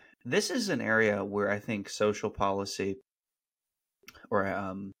expensive. This is an area where I think social policy, or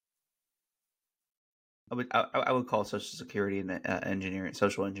I would call Social Security and engineering,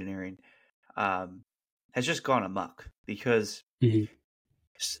 social engineering, um, has just gone amok because Mm-hmm.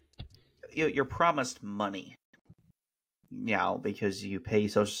 you're promised money now because you pay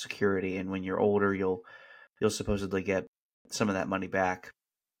Social Security, and when you're older, you'll supposedly get some of that money back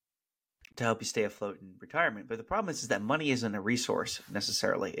to help you stay afloat in retirement. But the problem is that money isn't a resource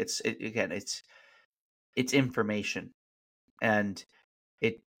necessarily. Again, it's information, and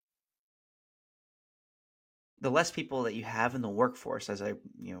it the less people that you have in the workforce, as I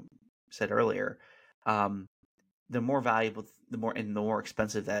said earlier, um, the more valuable, the more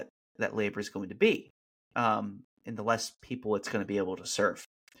expensive that labor is going to be, and the less people it's going to be able to serve.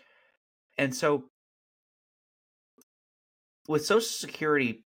 And so, with Social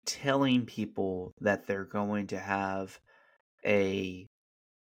Security telling people that they're going to have a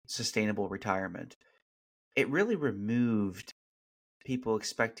sustainable retirement, it really removed people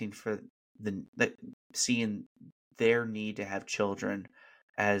expecting for seeing their need to have children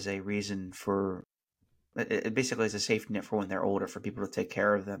as a reason for it basically as a safety net for when they're older, for people to take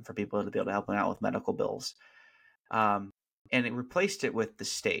care of them, for people to be able to help them out with medical bills. And it replaced it with the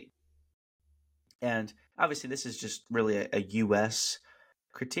state. And obviously, this is just really a U.S.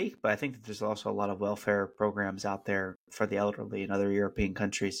 critique, but I think that there's also a lot of welfare programs out there for the elderly in other European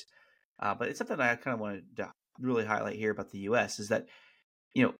countries. But it's something I kind of wanted to really highlight here about the U.S. is that,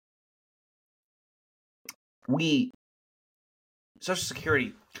 you know, we Social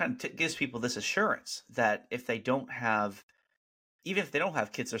Security kind of gives people this assurance that if they don't have, even if they don't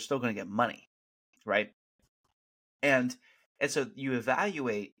have kids, they're still going to get money, right? And so you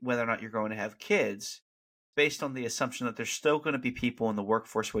evaluate whether or not you're going to have kids based on the assumption that there's still going to be people in the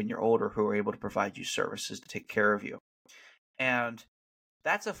workforce when you're older who are able to provide you services to take care of you. And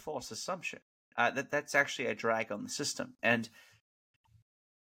that's a false assumption. That's actually a drag on the system. And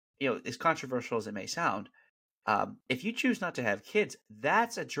as controversial as it may sound, if you choose not to have kids,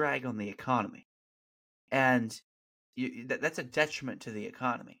 that's a drag on the economy. And that's a detriment to the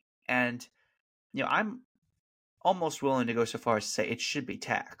economy. And I'm almost willing to go so far as to say it should be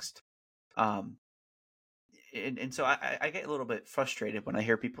taxed. Um, and so I get a little bit frustrated when I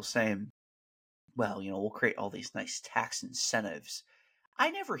hear people saying, well, we'll create all these nice tax incentives. I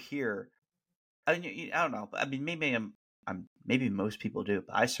never hear. I mean, I don't know. I mean, maybe most people do,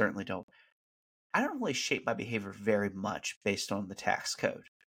 but I certainly don't. I don't really shape my behavior very much based on the tax code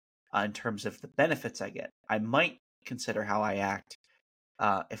in terms of the benefits I get. I might consider how I act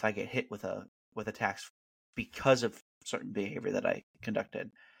if I get hit with a tax because of certain behavior that I conducted,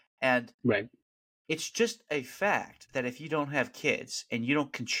 and Right. it's just a fact that if you don't have kids and you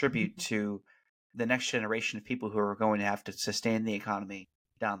don't contribute to the next generation of people who are going to have to sustain the economy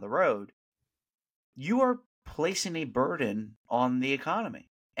down the road, you are placing a burden on the economy,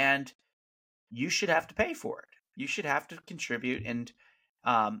 and you should have to pay for it. You should have to contribute and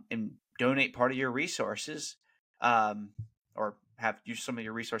donate part of your resources, or have some of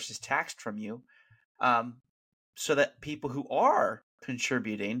your resources taxed from you, um, so that people who are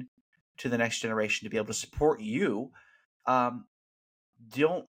contributing to the next generation to be able to support you um,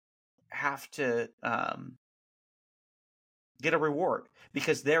 don't have to get a reward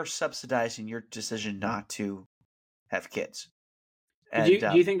because they're subsidizing your decision not to have kids. But do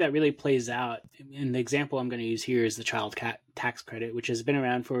And you think that really plays out? And the example I'm going to use here is the tax credit, which has been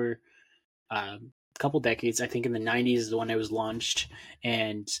around for a couple decades. I think in the 90s is the one that was launched,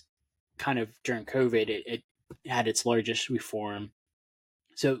 and kind of during COVID, it had its largest reform.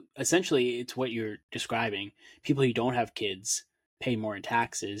 So essentially, it's what you're describing. People who don't have kids pay more in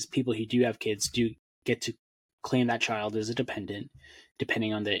taxes. People who do have kids do get to claim that child as a dependent.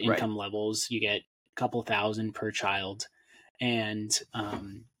 Depending on the right, income levels, you get a couple thousand per child, and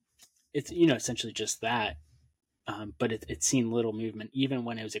it's essentially just that. But it's seen little movement, even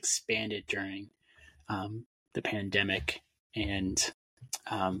when it was expanded during the pandemic, and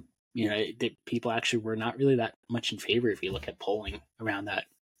people actually were not really that much in favor if you look at polling around that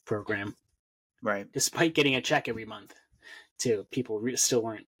program, right. despite getting a check every month. Too, people still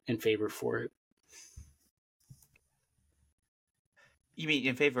weren't in favor for it. You mean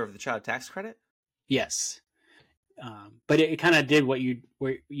in favor of the child tax credit? Yes, but it kind of did what you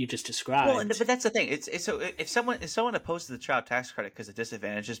just Well, described. but that's the thing. It's so if someone opposes the child tax credit because it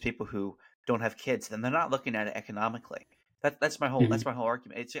disadvantages people who don't have kids, then they're not looking at it economically. That's my whole Mhm. that's my whole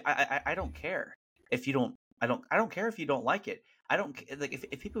argument. It's I don't care if you don't I don't care if you don't like it. I don't like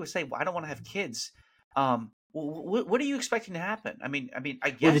if people would say, well, I don't want to have kids. What are you expecting to happen? I Well,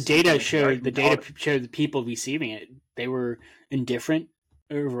 the guess you can data make the showed argument that all. the people receiving it, they were indifferent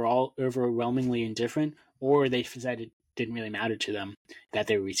overall, overwhelmingly indifferent, or they said it didn't really matter to them that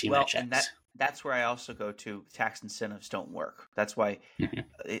they were receiving that Well, and checks. that's where I also go to tax incentives don't work. That's why, Mhm.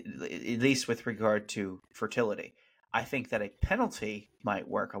 at least with regard to fertility, I think that a penalty might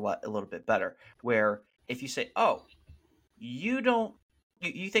work a little bit better. Where if you say, "Oh, you don't,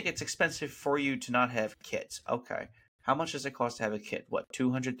 you think it's expensive for you to not have kids," okay, how much does it cost to have a kid? What,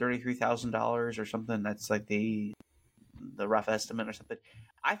 $233,000 or something? That's like the rough estimate or something.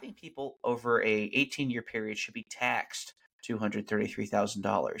 I think people over a 18-year period should be taxed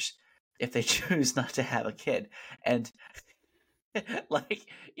 $233,000 if they choose not to have a kid. And like,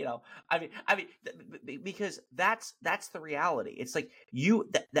 because that's the reality. It's like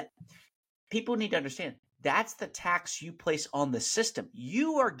that people need to understand that's the tax you place on the system.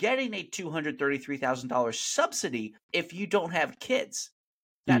 You are getting a $233,000 subsidy if you don't have kids.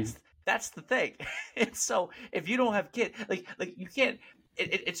 Mhm. That's the thing. And so if you don't have kids, like you can't.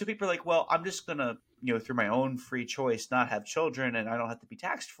 So people are like, well, I'm just gonna through my own free choice not have children, and I don't have to be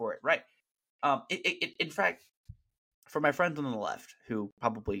taxed for it, right? In fact, for my friends on the left who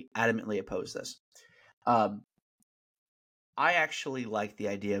probably adamantly oppose this, um, I actually like the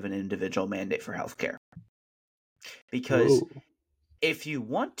idea of an individual mandate for healthcare because Whoa. if you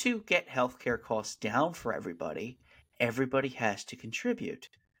want to get healthcare costs down for everybody has to contribute,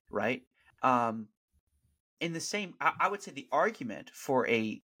 right? Um, in the same, I would say the argument for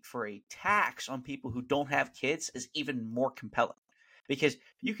a tax on people who don't have kids is even more compelling because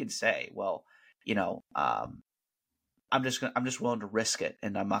you can say, well, you know, um, I'm just willing to risk it,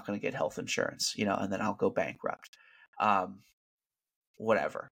 and I'm not going to get health insurance, and then I'll go bankrupt, um,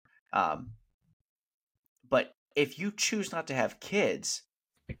 whatever. Um, but if you choose not to have kids,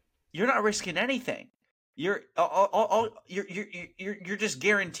 you're not risking anything. You're just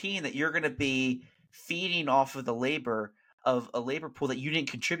guaranteeing that you're going to be feeding off of the labor of a labor pool that you didn't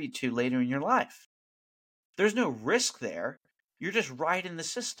contribute to later in your life. There's no risk there. You're just riding the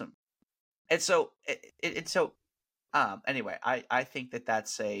system, and so Anyway, I think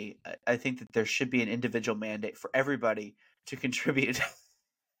I think that there should be an individual mandate for everybody to contribute.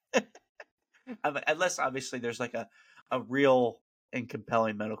 Unless obviously there's like a real and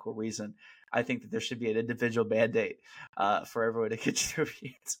compelling medical reason. I think that there should be an individual mandate for everyone to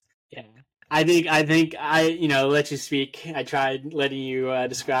contribute. Yeah. let you speak. I tried letting you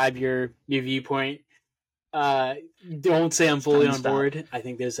describe your viewpoint. Uh, don't say I'm It's time fully to on stop. board. I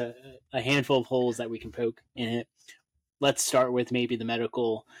think there's a handful of holes that we can poke in it. Let's start with maybe the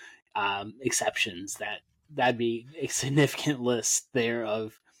medical exceptions. That'd be a significant list there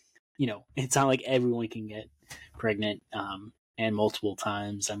of, it's not like everyone can get pregnant and multiple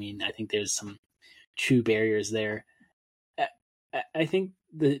times. I mean, I think there's some true barriers there. I think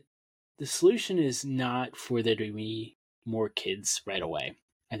the solution is not for there to be more kids right away.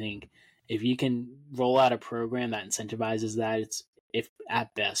 I think if you can roll out a program that incentivizes that, it's, if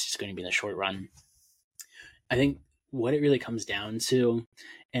at best, it's going to be in the short run. I think what it really comes down to,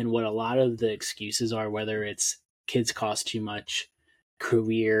 and what a lot of the excuses are, whether it's kids cost too much,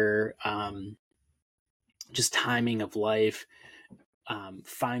 career, just timing of life,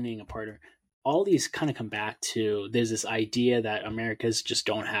 finding a partner, all these kind of come back to, there's this idea that Americans just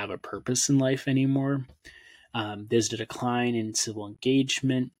don't have a purpose in life anymore. There's the decline in civil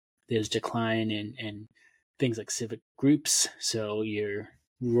engagement. There's decline in things like civic groups. So your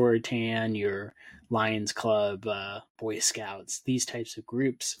Roritan, your Lions Club, Boy Scouts, these types of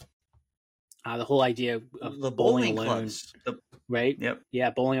groups. The whole idea of The bowling bowling alone, clubs. right? Yep. Yeah,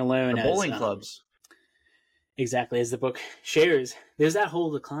 bowling alone The as bowling clubs. exactly as the book shares. There's that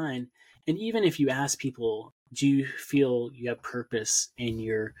whole decline, and even if you ask people, do you feel you have purpose in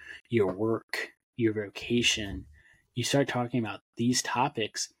your work, your vocation? You start talking about these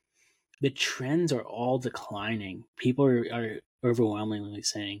topics, the trends are all declining. People are overwhelmingly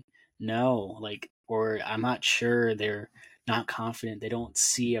saying no, like, or I'm not sure. They're not confident. They don't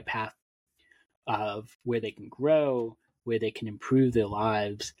see a path of where they can grow, where they can improve their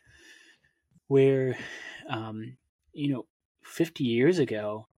lives. Where, um, you know, 50 years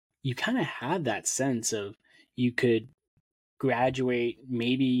ago, you kind of had that sense of you could graduate,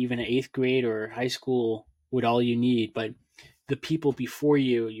 maybe even eighth grade or high school with all you need, but the people before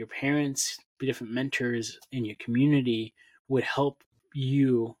you, your parents, the different mentors in your community would help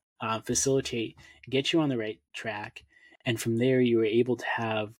you facilitate, get you on the right track. And from there, you were able to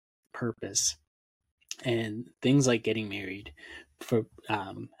have purpose, and things like getting married for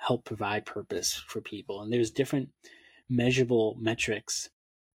help provide purpose for people. And there's different measurable metrics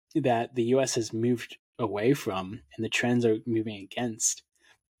that the US has moved away from, and the trends are moving against.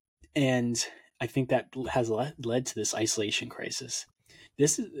 And I think that has led to this isolation crisis.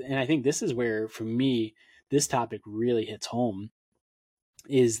 And I think this is where, for me, this topic really hits home,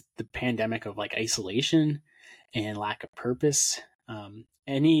 is the pandemic of like isolation and lack of purpose.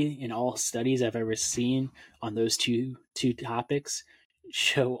 Any and all studies I've ever seen on those two topics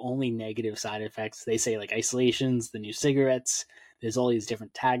show only negative side effects. They say like isolation's the new cigarettes. There's all these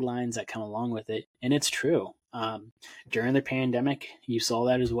different taglines that come along with it, and it's true. During the pandemic, you saw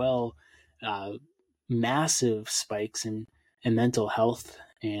that as well. Uh, Massive spikes in mental health,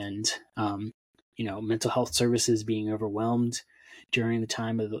 and mental health services being overwhelmed during the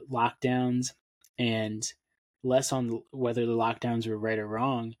time of the lockdowns, and less on whether the lockdowns were right or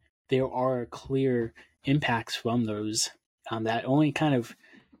wrong. There are clear impacts from those that only kind of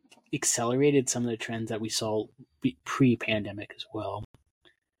accelerated some of the trends that we saw pre-pandemic as well.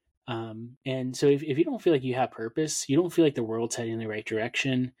 And so if you don't feel like you have purpose, you don't feel like the world's heading in the right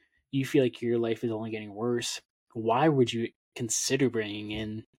direction, you feel like your life is only getting worse, why would you consider bringing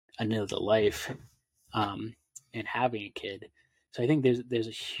in another life um, and having a kid? So I think there's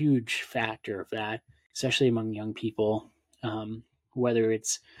a huge factor of that, especially among young people, whether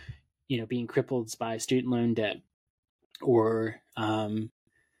it's being crippled by student loan debt, or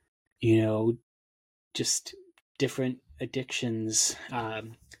just different addictions.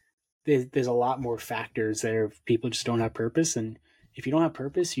 There's a lot more factors there if people just don't have purpose, and if you don't have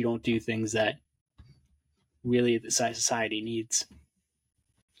purpose, you don't do things that really the society needs.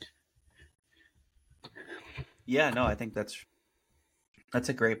 Yeah, no, I think that's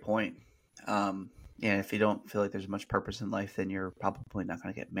a great point. And if you don't feel like there's much purpose in life, then you're probably not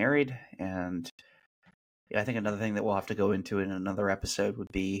going to get married. And yeah, I think another thing that we'll have to go into in another episode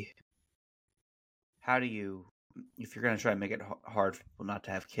would be, how do you, if you're going to try and make it hard for people not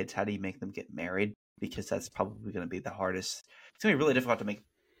to have kids, how do you make them get married? Because that's probably going to be the hardest. It's going to be really difficult to make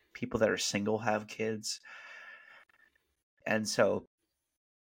people that are single have kids. And so,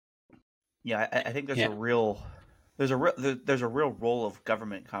 yeah, I think there's Yeah. there's a real role of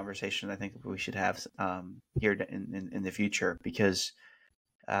government conversation I think we should have here in the future, because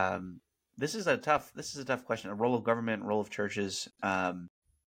this is a tough question. A role of government, role of churches.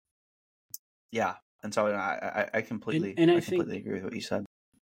 Yeah, and so I completely and I completely think agree with what you said.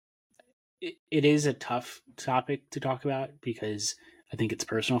 it is a tough topic to talk about because I think it's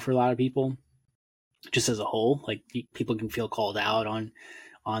personal for a lot of people, just as a whole. Like people can feel called out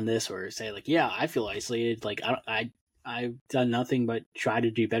on this, or say like, yeah, I feel isolated. Like I've done nothing but try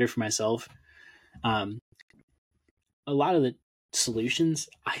to do better for myself. Um, a lot of the solutions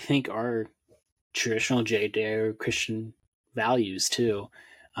I think are traditional Judeo Christian values too.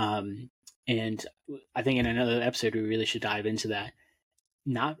 And I think in another episode we really should dive into that.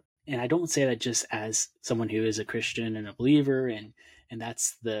 Not, and I don't say that just as someone who is a Christian and a believer, and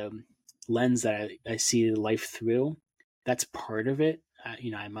that's the lens that I see life through. That's part of it,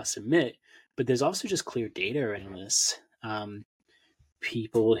 I must admit. But there's also just clear data around this.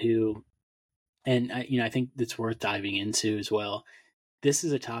 People who, and I think it's worth diving into as well. This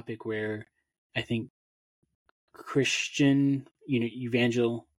is a topic where I think Christian,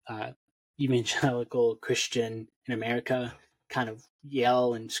 evangelical Christian in America kind of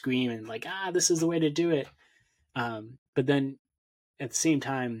yell and scream and like, this is the way to do it. But then at the same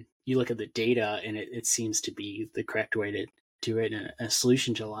time, you look at the data and it seems to be the correct way to do it and a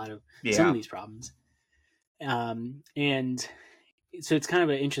solution to a lot of some of these problems. And so it's kind of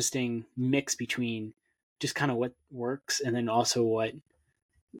an interesting mix between just kind of what works and then also what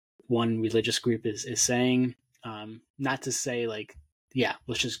one religious group is saying. Not to say like, yeah,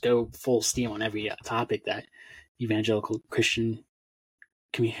 let's just go full steam on every topic that evangelical Christian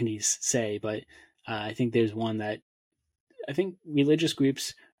communities say, but I think there's one that I think religious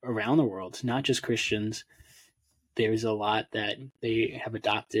groups around the world, not just Christians, there's a lot that they have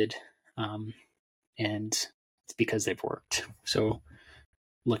adopted, and it's because they've worked. So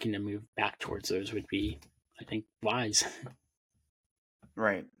looking to move back towards those would be, I think, wise.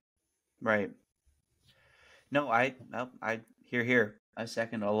 Right. No, I hear. I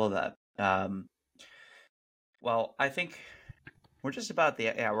second all of that. Well, I think we're just about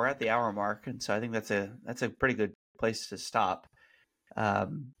we're at the hour mark, and so I think that's a pretty good place to stop.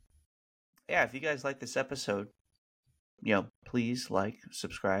 If you guys like this episode, please like,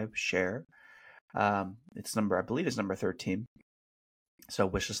 subscribe, share. I believe it's number 13. So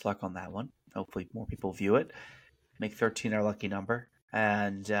wish us luck on that one. Hopefully more people view it. Make 13 our lucky number.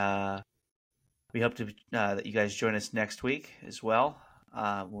 And we hope that you guys join us next week as well.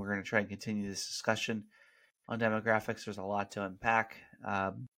 We're going to try and continue this discussion on demographics. There's a lot to unpack.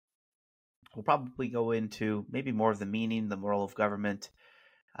 We'll probably go into maybe more of the meaning, the role of government,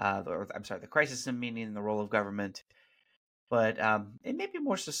 the crisis in meaning and the role of government. But it may be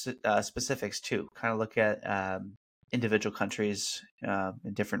more specifics too. Kind of look at individual countries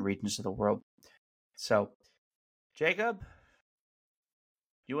in different regions of the world. So, Jacob,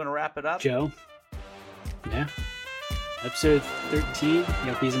 you want to wrap it up? Joe? Yeah. Episode 13,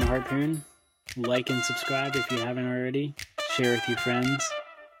 Yuppies and Harpoon. Like and subscribe if you haven't already. Share with your friends.